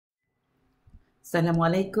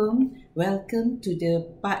Assalamualaikum. Welcome to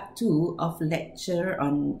the part 2 of lecture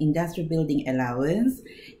on industrial building allowance.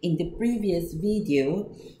 In the previous video,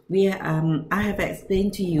 I have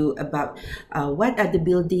explained to you about what are the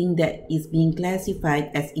building that is being classified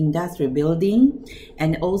as industrial building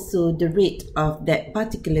and also the rate of that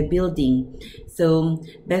particular building. So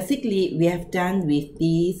basically, we have done with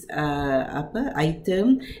this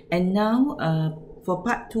item, and now for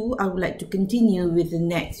part 2, I would like to continue with the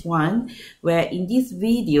next one, where in this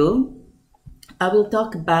video, I will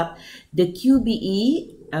talk about the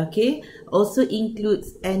QBE, okay, also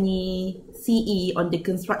includes any CE on the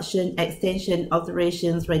construction, extension,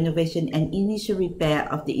 alterations, renovation, and initial repair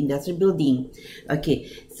of the industrial building. Okay,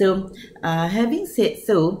 so having said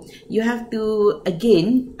so, you have to,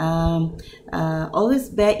 again,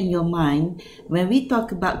 always bear in your mind, when we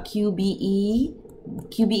talk about QBE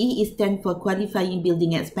is stand for qualifying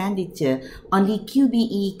building expenditure. Only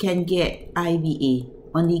QBE can get IBA.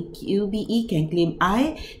 Only QBE can claim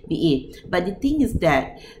IBA. But the thing is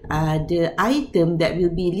that the item that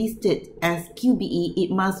will be listed as QBE,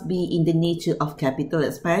 it must be in the nature of capital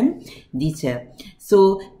expenditure.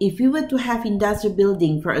 So if we were to have industrial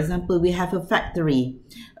building, for example, we have a factory,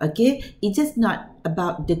 okay, it's just not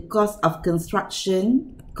about the cost of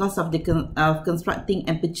construction, cost of constructing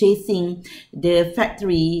and purchasing the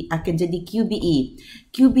factory akan jadi QBE.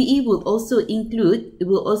 QBE will also include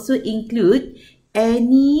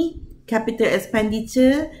any capital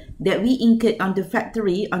expenditure that we incurred on the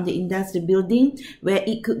factory, on the industrial building, where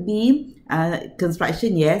it could be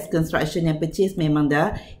construction, yes, construction and purchase memang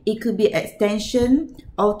dah. It could be extension,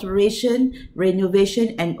 alteration,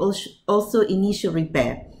 renovation, and also initial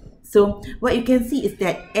repair. So what you can see is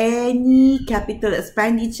that any capital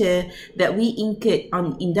expenditure that we incurred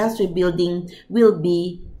on industrial building will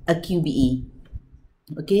be a QBE.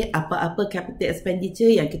 Okay, apa-apa capital expenditure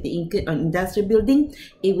yang kita incurred on industrial building,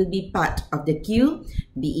 it will be part of the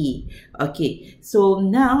QBE. Okay, so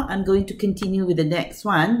now I'm going to continue with the next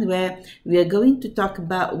one, where we are going to talk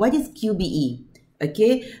about what is QBE.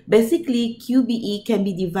 Okay, basically QBE can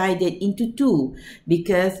be divided into two,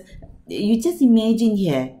 because you just imagine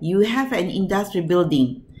here, you have an industrial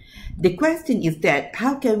building. The question is that,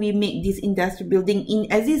 how can we make this industrial building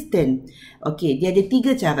in existence? Okay, dia ada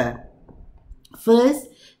tiga cara.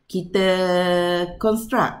 First, kita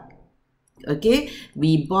construct. Okay,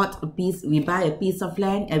 we buy a piece of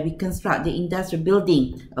land and we construct the industrial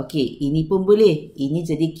building. Okay, ini pun boleh. Ini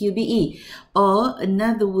jadi QBE. Or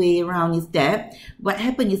another way around is that, what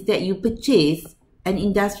happen is that you purchase an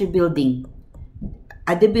industrial building.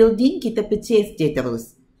 Ada building, kita purchase je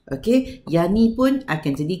terus. Okay, yang ni pun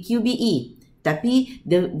akan jadi QBE. Tapi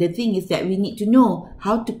the thing is that we need to know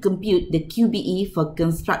how to compute the QBE for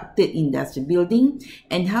constructed industrial building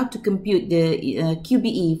and how to compute the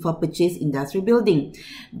QBE for purchased industrial building.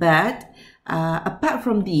 But apart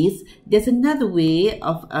from this, there's another way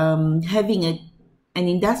of having an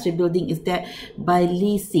industrial building, is that by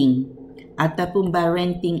leasing ataupun by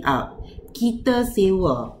renting out. Kita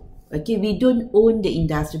sewa. Okay, we don't own the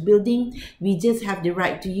industrial building. We just have the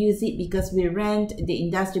right to use it because we rent the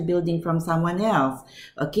industrial building from someone else.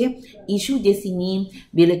 Okay, isu di sini,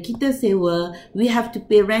 bila kita sewa, we have to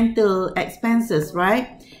pay rental expenses,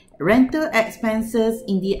 right? Rental expenses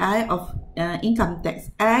in the eye of Income Tax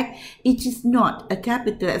Act, it is not a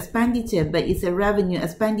capital expenditure, but it's a revenue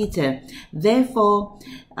expenditure. Therefore,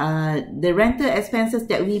 the rental expenses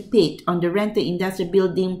that we paid on the rental industrial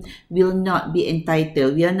building will not be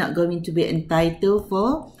entitled. We are not going to be entitled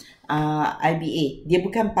for IBA. Dia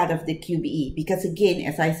bukan part of the QBE, because again,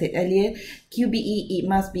 as I said earlier, QBE, it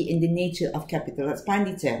must be in the nature of capital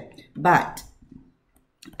expenditure. But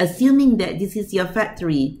assuming that this is your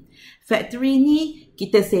factory ni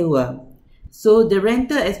kita sewa. So the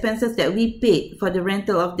rental expenses that we paid for the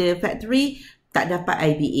rental of the factory tak dapat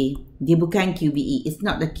IBA. Dia bukan QBE. It's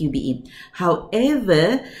not the QBE.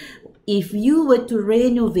 However, if you were to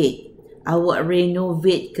renovate, awak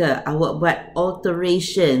renovate ke, awak buat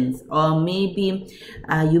alterations, or maybe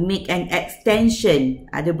you make an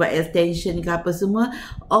extension, ada buat extension ke apa semua,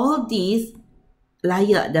 all these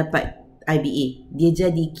layak dapat IBA. Dia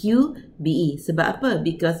jadi QBE. Sebab apa?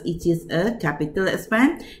 Because it is a capital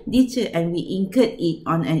expenditure and we incurred it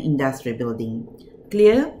on an industrial building.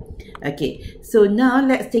 Clear? Okay. So now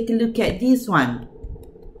let's take a look at this one.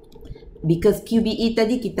 Because QBE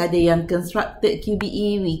tadi kita ada yang constructed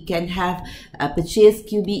QBE, we can have purchase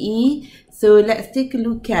QBE. So let's take a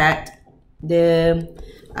look at the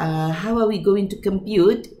how are we going to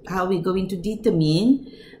compute, how are we going to determine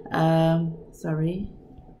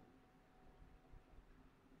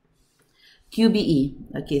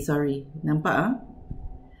QBE. Okay, sorry. Nampak?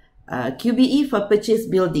 QBE for purchase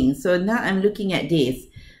building. So now I'm looking at this.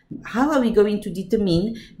 How are we going to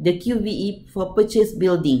determine the QBE for purchase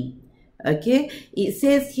building? Okay, it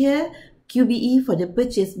says here QBE for the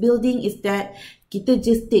purchase building is that kita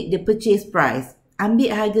just take the purchase price.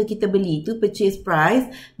 Ambil harga kita beli tu purchase price,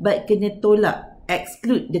 but kena tolak,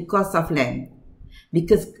 exclude the cost of land.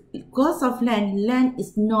 Because cost of land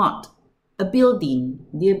is not a building.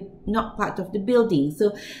 They're not part of the building.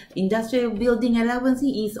 So industrial building allowance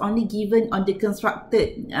is only given on the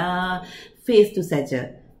constructed phase tu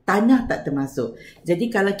saja. Tanah tak termasuk. Jadi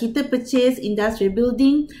kalau kita purchase industrial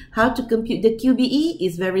building, how to compute the QBE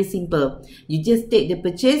is very simple. You just take the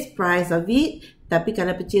purchase price of it. Tapi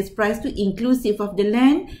kalau purchase price tu inclusive of the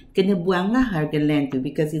land, kena buanglah harga land tu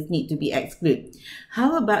because it need to be excluded.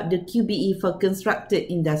 How about the QBE for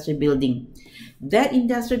constructed industrial building? That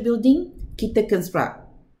industrial building kita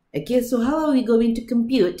construct. Okay, so how are we going to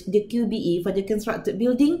compute the QBE for the constructed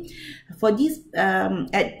building? For this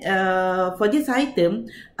for this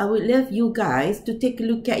item, I would love you guys to take a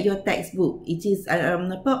look at your textbook. It is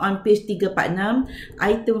on page 346,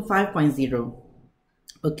 item 5.0.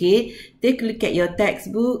 Okay, take a look at your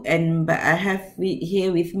textbook, and but I have it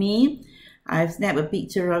here with me. I've snapped a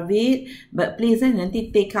picture of it, but please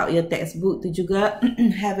nanti take out your textbook tu juga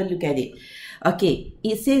have a look at it. Okay,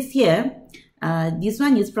 it says here. This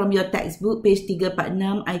one is from your textbook, page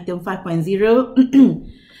 346, item 5.0.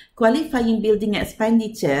 Qualifying building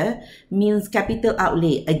expenditure means capital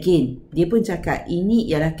outlay. Again, dia pun cakap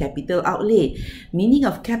ini ialah capital outlay. Meaning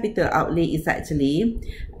of capital outlay is actually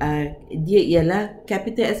dia ialah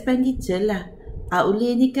capital expenditure lah.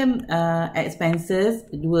 Outlay ni kan expenses,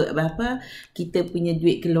 kita punya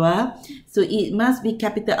duit keluar. So it must be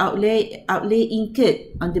capital outlay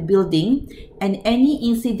incurred on the building and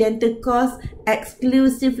any incidental cost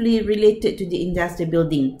exclusively related to the industrial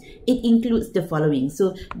building. It includes the following.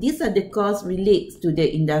 So these are the costs relates to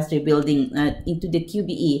the industrial building into the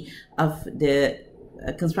QBE of the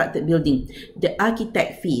constructed building. The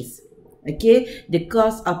architect fees, okay, the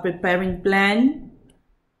cost of preparing plan,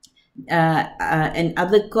 and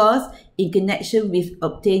other costs in connection with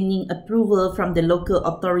obtaining approval from the local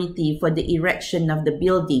authority for the erection of the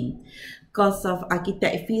building. Cost of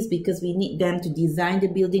architect fees because we need them to design the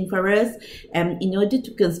building for us, and in order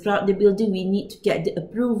to construct the building we need to get the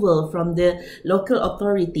approval from the local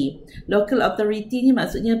authority. Local authority ni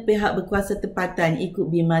maksudnya pihak berkuasa tempatan. It could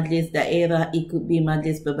be majlis daerah, it could be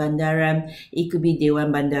majlis perbandaran, it could be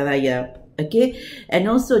Dewan Bandaraya. Okay, and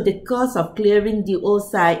also the cost of clearing the old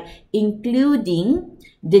site, including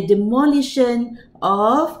the demolition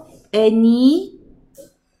of any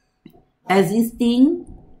existing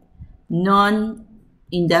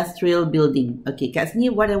non-industrial building. Okay, kat sini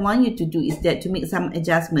what I want you to do is that to make some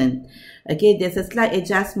adjustment. Okay, there's a slight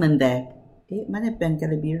adjustment there. Okay, mana pen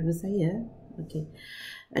color biru saya? Okay,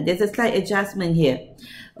 there's a slight adjustment here.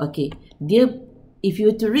 Okay, dia, if you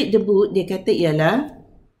were to read the book, dia kata ialah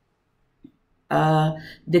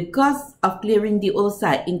the cost of clearing the old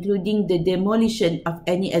site, including the demolition of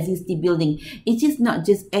any existing building. It is not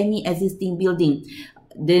just any existing building.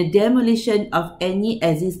 The demolition of any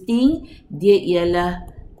existing, dia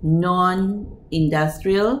ialah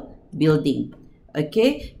non-industrial building.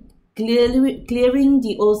 Okay, clearing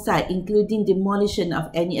the old site, including demolition of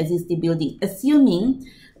any existing building. Assuming,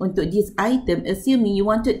 untuk this item, assuming you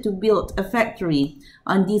wanted to build a factory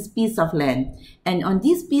on this piece of land, and on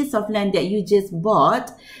this piece of land that you just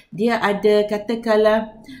bought, dia ada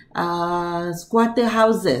katakanlah squatter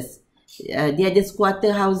houses. Dia ada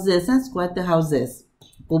squatter houses,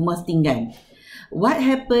 rumah setinggan. What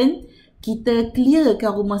happened? Kita clearkan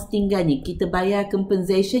rumah setinggan ni, kita bayar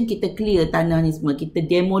compensation, kita clear tanah ni semua, kita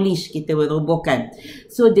demolish, kita robohkan.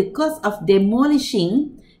 So the cost of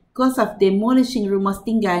demolishing rumah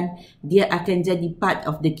setinggan, dia akan jadi part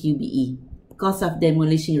of the QBE. Cost of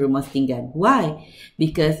demolishing rumah setinggan. Why?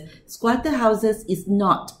 Because squatter houses is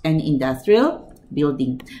not an industrial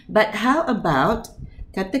building. But how about,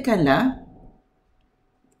 katakanlah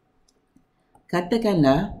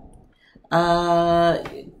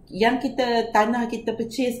yang tanah kita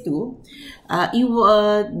purchase tu,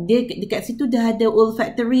 dia dekat situ dah ada old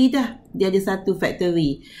factory dah. Dia ada satu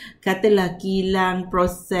factory. Katalah kilang,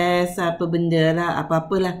 proses, apa benda lah,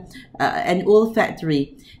 apa-apalah. An old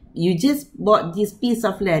factory. You just bought this piece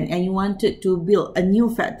of land and you wanted to build a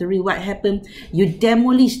new factory. What happened? You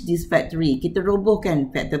demolish this factory. Kita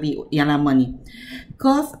robohkan factory yang lama ni.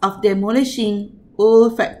 Cost of demolishing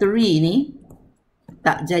old factory ni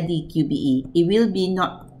tak jadi QBE. It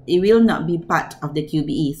will not be part of the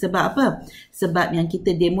QBE. Sebab apa? Sebab yang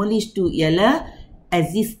kita demolish tu ialah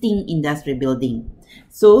existing industrial building.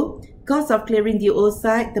 So, Cost of clearing the old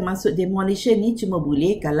site termasuk demolition ni cuma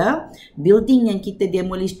boleh kalau building yang kita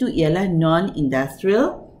demolish tu ialah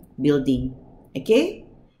non-industrial building. Okay?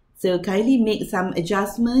 So kindly make some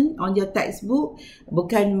adjustment on your textbook.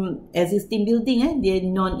 Bukan existing building, dia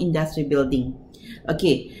non-industrial building.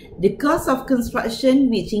 Okay, the cost of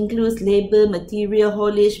construction, which includes labor, material,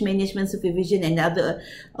 haulage, management, supervision and other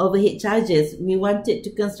overhead charges. We wanted to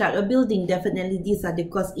construct a building. Definitely these are the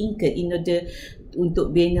costs incurred in order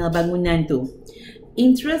untuk bina bangunan tu.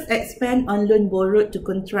 Interest expense on loan borrowed to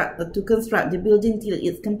construct the building till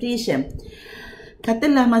its completion.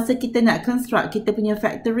 Katalah masa kita nak construct kita punya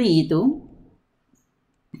factory tu,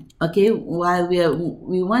 okay, while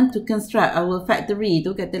we want to construct our factory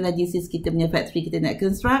tu, katalah this is kita punya factory kita nak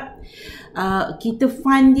construct, kita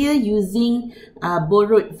fund dia using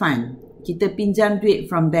borrowed fund. Kita pinjam duit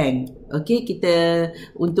from bank, okay, kita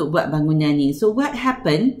untuk buat bangunan ni. So what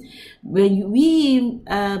happened when we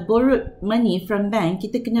borrowed money from bank,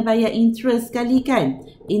 kita kena bayar interest sekali kan,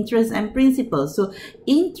 interest and principal. So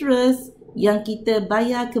interest yang kita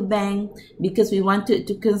bayar ke bank because we wanted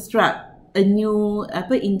to construct a new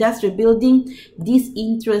industrial building, this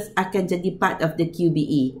interest akan jadi part of the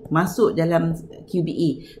QBE, masuk dalam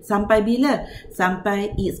QBE sampai bila?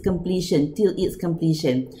 Sampai its completion, till its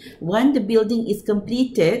completion. When the building is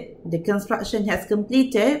completed, the construction has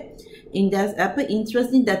completed,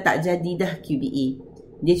 interest ni dah tak jadi dah QBE.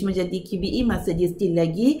 Dia cuma jadi QBE masa dia still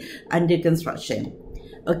lagi under construction.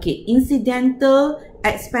 Okay, incidental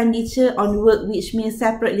expenditure on work which means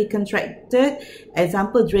separately contracted.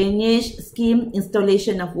 Example, drainage scheme,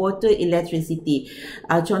 installation of water, electricity.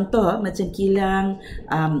 Contoh macam kilang,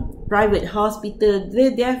 private hospital,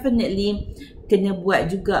 they definitely kena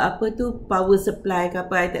buat juga power supply ke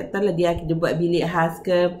apa. Tak tahu lah dia buat bilik khas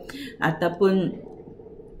ke, ataupun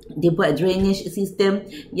dia buat drainage system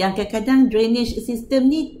yang kadang-kadang drainage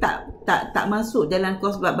system ni tak masuk dalam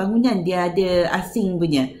kos buat bangunan, dia ada asing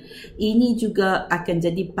punya. Ini juga akan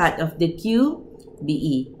jadi part of the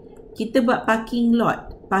QBE. Kita buat parking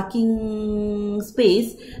lot, parking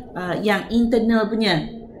space yang internal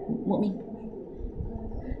punya.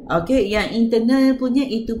 Okay, yang internal punya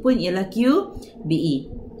itu pun ialah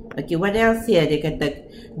QBE. Okay, what else here? Dia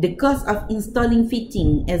kata the cost of installing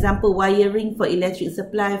fitting, example wiring for electric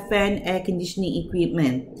supply, fan, air conditioning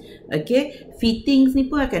equipment. Okay, fittings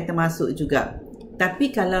ni pun akan termasuk juga.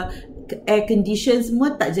 Tapi kalau air condition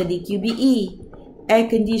semua tak jadi QBE.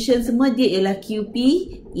 Air condition semua dia ialah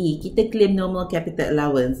QPE. Kita claim normal capital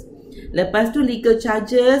allowance. Lepas tu legal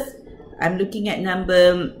charges, I'm looking at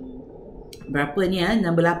number berapa ni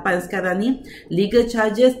number 8 sekarang ni. Legal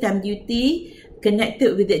charges, stamp duty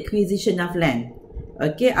connected with the acquisition of land.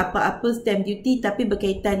 Okay, apa-apa stamp duty tapi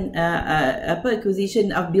berkaitan acquisition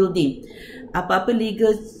of building. Apa-apa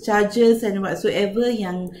legal charges and whatsoever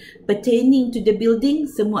yang pertaining to the building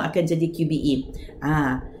semua akan jadi QBE.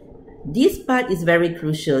 This part is very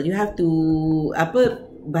crucial. You have to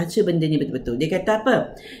baca benda ni betul-betul. Dia kata apa?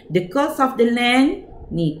 The cost of the land,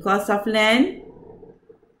 ni cost of land.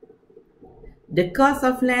 The cost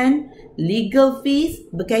of land, legal fees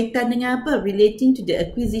berkaitan dengan apa? Relating to the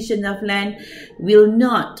acquisition of land will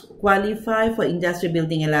not qualify for industrial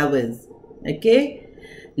building allowance. Okay?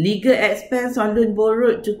 Legal expense on loan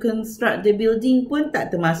borrowed to construct the building pun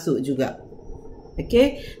tak termasuk juga.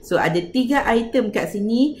 Okay? So ada 3 item kat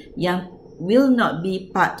sini yang will not be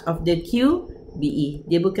part of the QBE.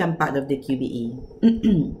 Dia bukan part of the QBE.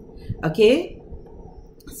 Okay?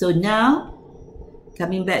 So now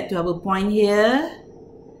coming back to our point here.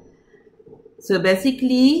 So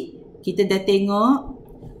basically, kita dah tengok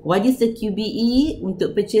what is the QBE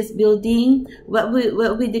untuk purchase building, what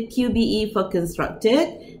will the QBE for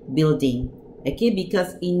constructed building. Okay,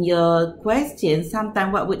 because in your question, sometimes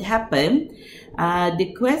what would happen, the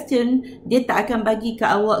question, dia tak akan bagi ke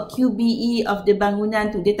awak QBE of the bangunan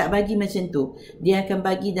tu, dia tak bagi macam tu. Dia akan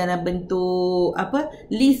bagi dalam bentuk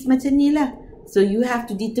list macam ni lah. So you have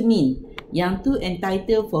to determine yang tu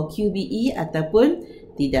entitled for QBE ataupun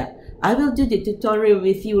tidak. I will do the tutorial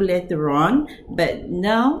with you later on, but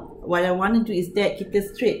now what I want to do is that kita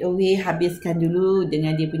straight away habiskan dulu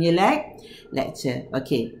dengan dia punya lecture.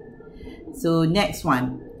 Okay, so next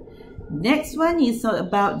one is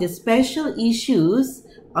about the special issues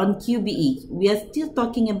on QBE. We are still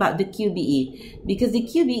talking about the QBE because the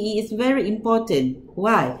QBE is very important.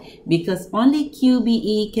 Why? Because only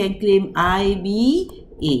QBE can claim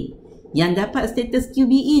IBA. Yang dapat status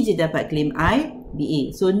QBE je dapat claim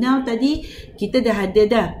IBA. So now tadi kita dah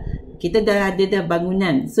ada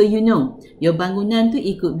bangunan. So you know, your bangunan tu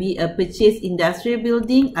it could be a purchased industrial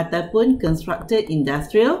building ataupun constructed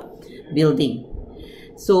industrial building.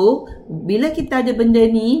 So bila kita ada benda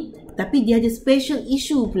ni, Tapi dia ada special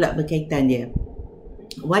issue pula berkaitan dia.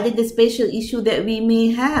 What are the special issue that we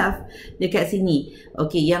may have dekat sini?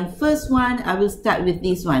 Okay, yang first one, I will start with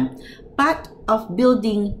this one. Part of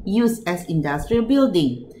building used as industrial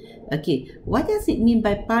building. Okay, what does it mean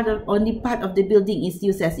by only part of the building is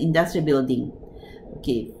used as industrial building?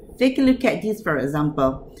 Okay, take a look at this for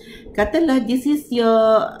example. Katalah this is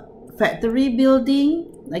your factory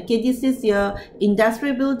building. Okay, this is your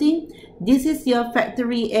industrial building. This is your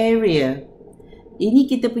factory area.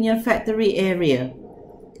 Ini kita punya factory area.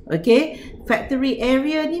 Okay, factory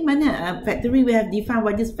area ni mana? Factory we have defined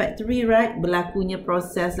what is factory, right? Berlakunya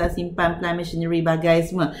proses lah, simpan plant machinery bagai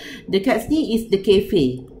semua. Dekat sini is the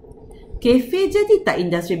cafe. Cafe jadi tak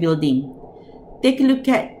industrial building? Take a look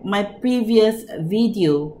at my previous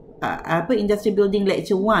video, industrial building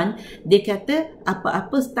lecture 1. Dia kata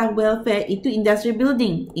apa-apa staff welfare itu industrial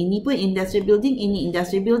building. Ini pun industrial building, ini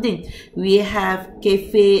industrial building. We have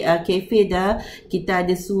cafe dah, kita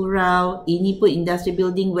ada surau, ini pun industrial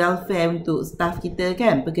building welfare untuk staff kita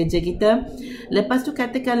kan, pekerja kita. Lepas tu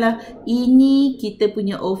katakanlah ini kita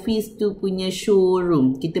punya office tu punya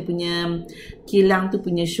showroom, kita punya kilang tu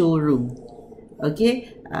punya showroom.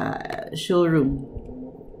 Okay, showroom.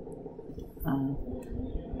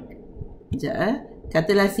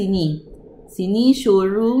 Katalah sini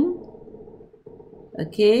showroom.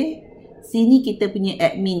 Okay, sini kita punya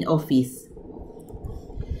admin office.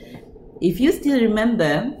 If you still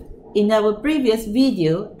remember, in our previous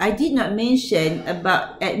video I did not mention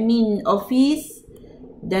about admin office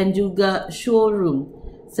dan juga showroom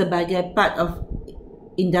sebagai part of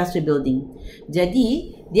industrial building.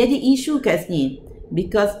 Jadi dia ada isu kat sini,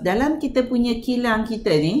 because dalam kita punya kilang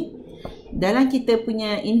kita ni, dalam kita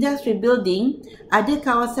punya industrial building, ada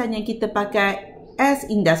kawasan yang kita pakai as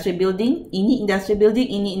industrial building. Ini industrial building,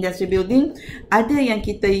 ini industrial building. Ada yang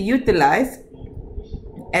kita utilize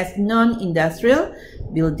as non-industrial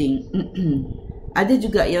building. Ada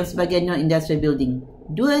juga yang sebagai non-industrial building.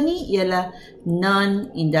 Dua ni ialah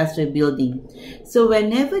non-industrial building. So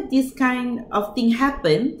whenever this kind of thing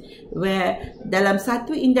happen, where dalam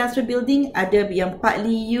satu industrial building ada yang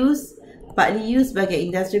partly used sebagai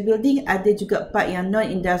industrial building, ada juga part yang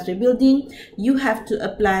non-industrial building, you have to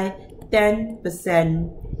apply 10%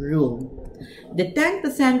 rule. The 10%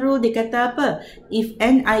 rule dia kata apa? If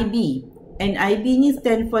NIB ni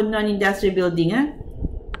stand for non-industrial building.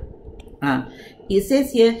 It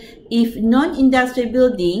says here, if non-industrial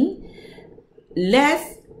building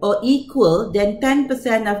less or equal than 10%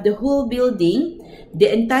 of the whole building,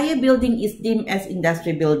 the entire building is deemed as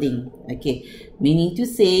industrial building. Okay, meaning to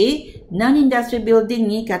say, non-industrial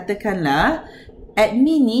building ni katakanlah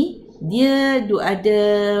admin ni dia ada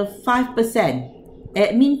 5%.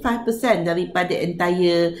 Admin 5% daripada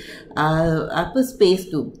entire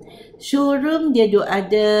space tu. Showroom dia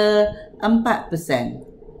ada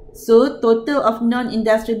 4%. So total of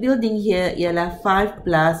non-industrial building here ialah 5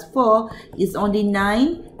 plus 4 is only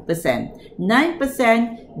 9%.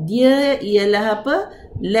 9% dia ialah apa?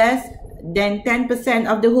 Less than 10%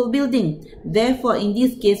 of the whole building. Therefore, in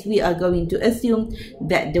this case, we are going to assume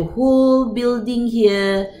that the whole building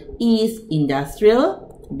here is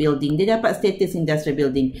industrial building. Dia dapat status industrial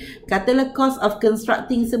building. Katalah cost of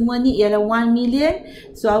constructing semua ni ialah 1 million.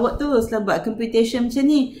 So, awak teruslah buat computation macam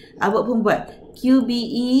ni. Awak pun buat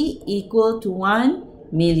QBE equal to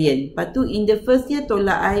 1 million. Lepas tu in the first year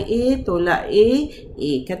tolak IA, tolak A.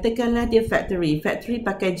 Katakanlah dia factory. Factory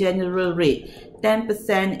pakai general rate 10%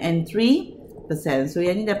 and 3%. So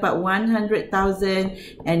yang ni dapat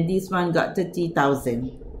 100,000 and this one got 30,000.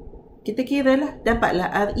 Kita kira lah, dapatlah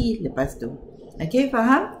RE lepas tu. Okay,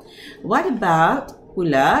 faham? What about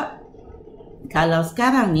pula kalau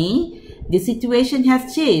sekarang ni the situation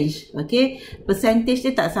has changed, okay? Percentage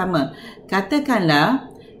dia tak sama. Katakanlah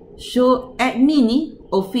show admin ni,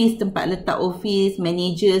 office, tempat letak office,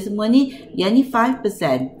 manager semua ni, yang ni 5%.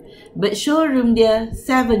 But showroom dia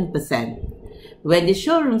 7%. When the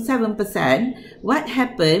showroom 7%, what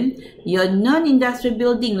happen? Your non-industrial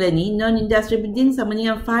building lah ni, non-industrial building sama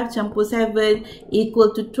dengan 5 campur 7 equal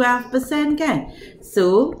to 12% kan?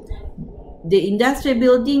 So, the industrial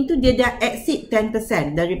building tu dia dah exceed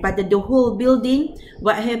 10% daripada the whole building.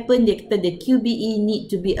 What happen? Dia kata the QBE need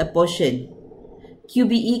to be apportioned.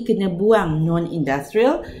 QBE kena buang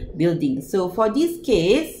non-industrial building. So for this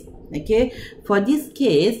case, okay, for this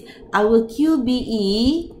case, our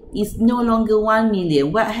QBE is no longer 1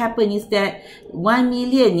 million. What happen is that 1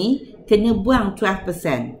 million ni kena buang 12%.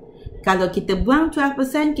 Kalau kita buang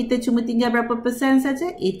 12%, kita cuma tinggal berapa persen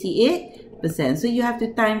saja? 88%. So you have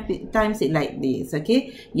to times it like this,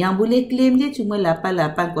 okay? Yang boleh claim dia cuma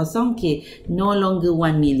 880k, no longer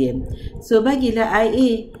 1 million. So bagilah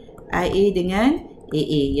IA. IA dengan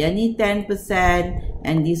AA. Yang ni 10%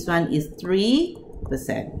 and this one is 3%.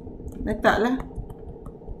 Letaklah.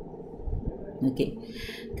 Okey.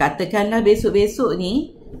 Katakanlah besok-besok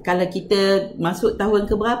ni, kalau kita masuk tahun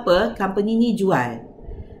ke berapa, company ni jual.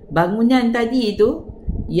 Bangunan tadi tu,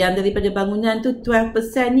 yang daripada bangunan tu 12%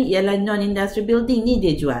 ni ialah non-industrial building ni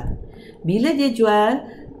dia jual. Bila dia jual,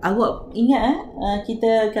 awak ingat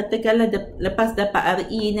kita katakanlah lepas dapat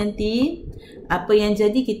RE nanti, apa yang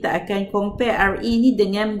jadi kita akan compare RE ni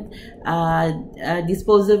dengan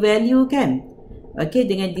disposal value kan? Okey,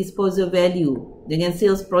 dengan disposal value, dengan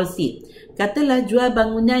sales proceed. Katalah jual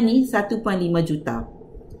bangunan ni 1.5 juta.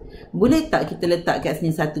 Boleh tak kita letak kat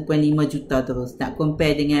sini 1.5 juta terus nak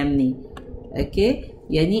compare dengan ni? Okey,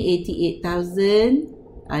 yang ni 88,000.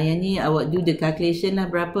 Yang ni awak do the calculation lah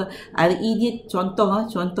berapa. RE dia contoh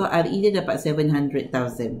RE dia dapat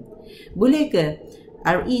 700,000. Boleh ke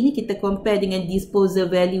RE ni kita compare dengan disposal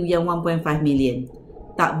value yang 1.5 million?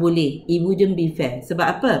 Tak boleh. It wouldn't be fair. Sebab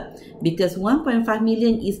apa? Because 1.5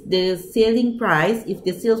 million is the selling price if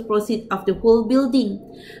the sales proceed of the whole building.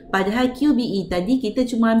 Padahal QBE tadi kita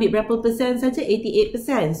cuma ambil berapa persen saja?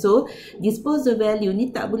 88%. So, disposal value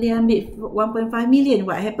ni tak boleh ambil 1.5 million.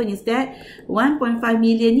 What happen is that 1.5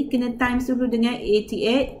 million ni kena times dulu dengan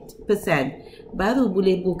 88%. Baru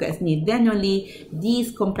boleh buka sini. Then only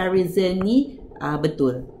this comparison ni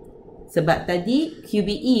betul. Sebab tadi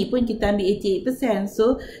QBE pun kita ambil 88%.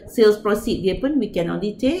 So, sales proceed dia pun we can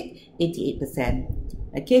only take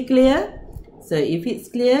 88%. Okay, clear? So, if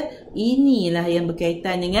it's clear, inilah yang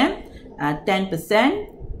berkaitan dengan 10%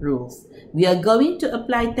 rules. We are going to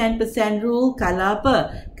apply 10% rule kalau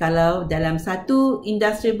apa? Kalau dalam satu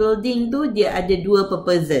industrial building tu, dia ada dua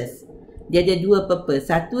purposes. Dia ada dua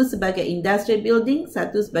purpose. Satu sebagai industrial building,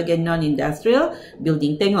 satu sebagai non-industrial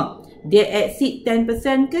building. Tengok. Dia exceed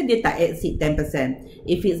 10% ke dia tak exceed 10%?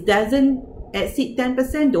 If it doesn't exceed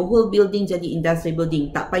 10%, the whole building jadi industrial building.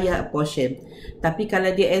 Tak payah apportion. Tapi kalau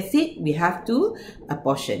dia exceed, we have to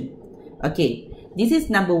apportion. Okay, this is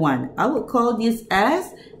number one. I would call this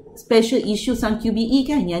as special issues on QBE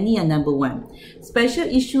kan? Yang ni yang number one. Special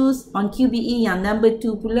issues on QBE yang number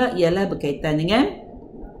two pula ialah berkaitan dengan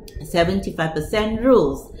 75%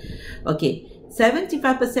 rules. Okay,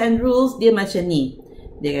 75% rules dia macam ni.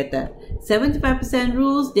 Dia kata 75%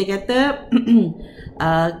 rules, dia kata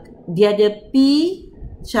dia ada P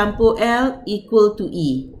campur L equal to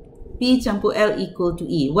E. P campur L equal to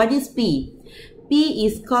E. What is P? P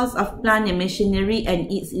is cost of plant and machinery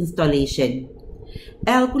and its installation.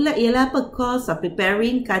 L pula ialah apa? Cost of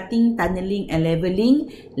preparing, cutting, tunneling and leveling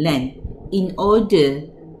land in order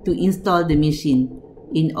to install the machine.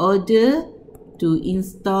 In order to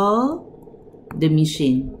install the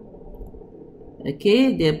machine.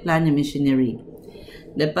 Okay, the plant and machinery.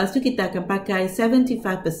 Lepas tu kita akan pakai 75%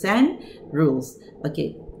 rules.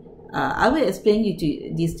 Okay, I will explain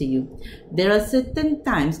this to you. There are certain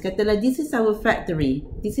times, katalah this is our factory.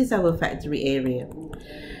 This is our factory area.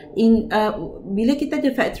 Bila kita ada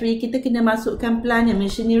factory, kita kena masukkan plant and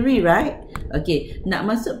machinery, right? Okay, nak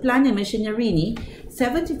masuk plant and machinery ni,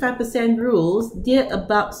 75% rules, dia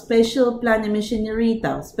about special plant and machinery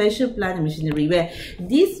tau. Special plant and machinery, where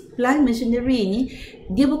this plant machinery ni,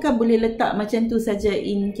 dia bukan boleh letak macam tu saja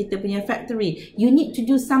in kita punya factory. You need to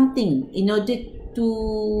do something in order to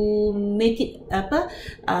make it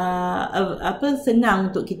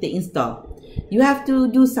senang untuk kita install. You have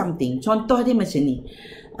to do something. Contoh dia macam ni.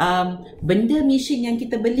 Benda mesin yang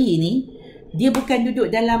kita beli ni, dia bukan duduk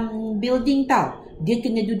dalam building tau. Dia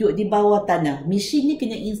kena duduk di bawah tanah. Mesin ni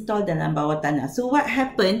kena install dalam bawah tanah. So what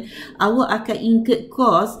happen? Awak akan incur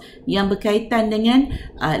cost yang berkaitan dengan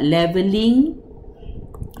leveling,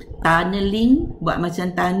 tunneling, buat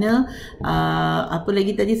macam tunnel, apa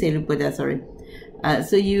lagi tadi saya lupa dah, sorry.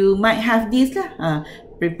 So you might have this lah,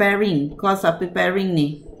 preparing, cost of preparing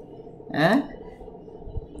ni.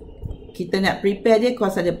 Kita nak prepare dia,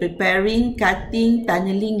 cost ada preparing, cutting,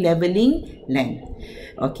 tunneling, leveling land.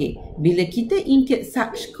 Okay, bila kita incur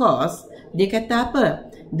such cost, dia kata apa?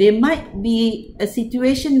 There might be a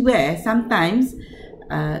situation where sometimes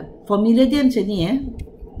formula dia macam ni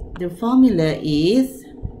The formula is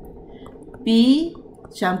P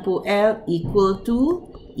campur L equal to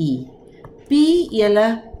E. P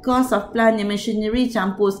ialah cost of plant and machinery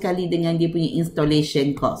campur sekali dengan dia punya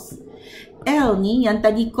installation cost. L ni yang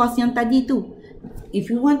tadi, cost yang tadi tu.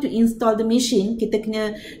 If you want to install the machine, kita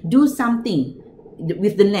kena do something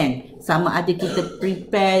with the land. Sama ada kita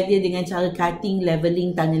prepare dia dengan cara cutting,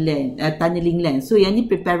 leveling, tunneling land. So yang ni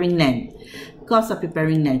preparing land. Cost of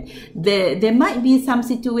preparing land. There might be some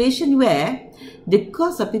situation where the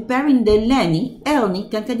cost of preparing the land ni, L ni,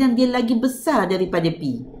 kadang-kadang dia lagi besar daripada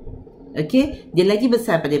P. Okay, dia lagi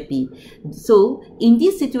besar pada P. So, in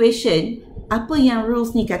this situation, apa yang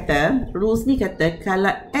rules ni kata? Rules ni kata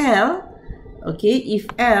kalau L, okay, if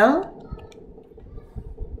L